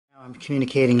I'm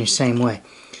communicating the same way.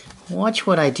 Watch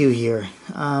what I do here.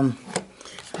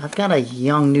 I've got a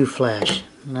Yongnuo flash.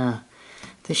 Now,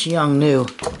 this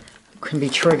Yongnuo can be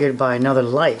triggered by another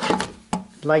light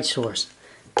source.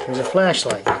 There's a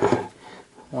flashlight.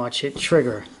 Watch it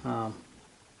trigger.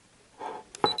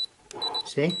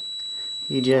 See?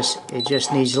 It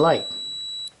just needs light.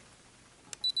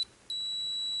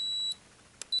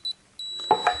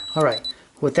 All right.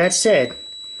 With that said,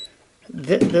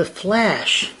 the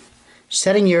flash,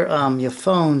 setting your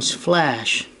phone's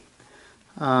flash.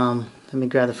 Let me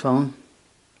grab the phone.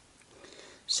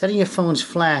 Setting your phone's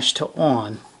flash to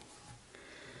on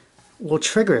will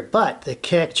trigger it, but the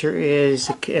catcher is,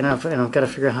 and I've got to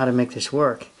figure out how to make this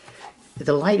work.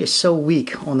 The light is so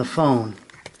weak on the phone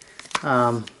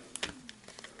that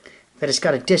it's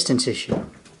got a distance issue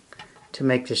to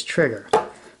make this trigger.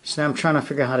 So now I'm trying to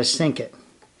figure out how to sync it.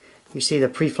 You see the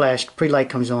pre-light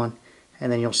comes on,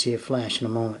 and then you'll see it flash in a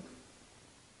moment.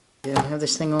 You don't have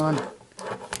this thing on?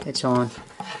 It's on.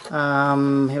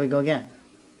 Here we go again.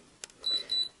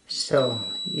 So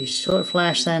you saw it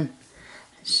flash then.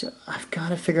 So I've got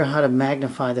to figure out how to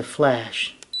magnify the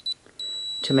flash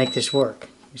to make this work.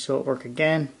 You saw it work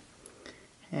again,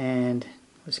 and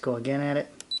let's go again at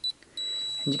it.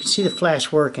 And you can see the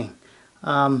flash working.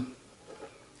 And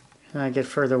I get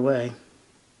further away,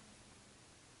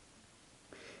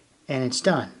 and it's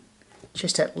done.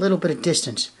 Just that little bit of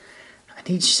distance. I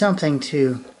need something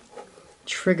to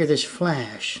trigger this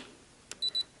flash,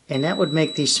 and that would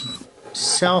make these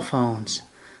cell phones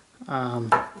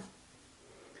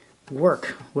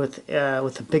work with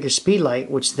a bigger speed light,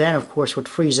 which then of course would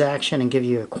freeze action and give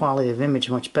you a quality of image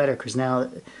much better, because now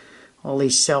all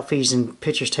these selfies and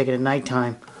pictures taken at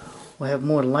nighttime will have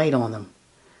more light on them.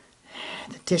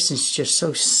 The distance just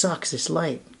so sucks, this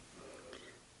light.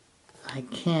 I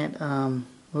can't,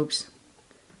 oops.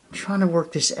 I'm trying to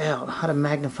work this out, how to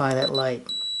magnify that light.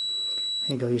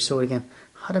 There you go, you saw it again.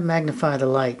 How to magnify the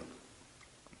light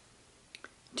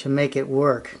to make it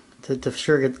work, to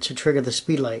trigger the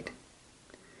speed light.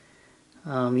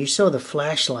 You saw the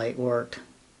flashlight worked.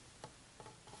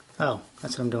 Oh,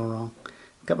 that's what I'm doing wrong.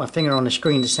 Got my finger on the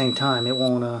screen at the same time. It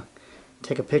won't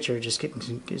take a picture, just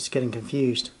getting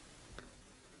confused.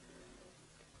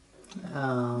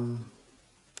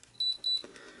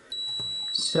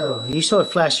 So you saw it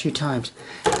flash a few times.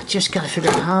 I just got to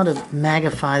figure out how to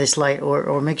magnify this light,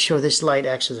 or make sure this light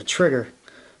acts as a trigger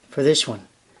for this one.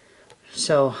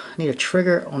 So I need a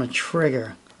trigger on a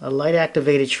trigger, a light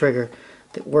activated trigger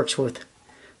that works with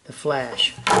the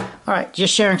flash. Alright,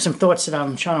 just sharing some thoughts that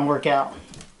I'm trying to work out.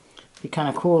 Be kind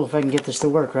of cool if I can get this to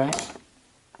work, right?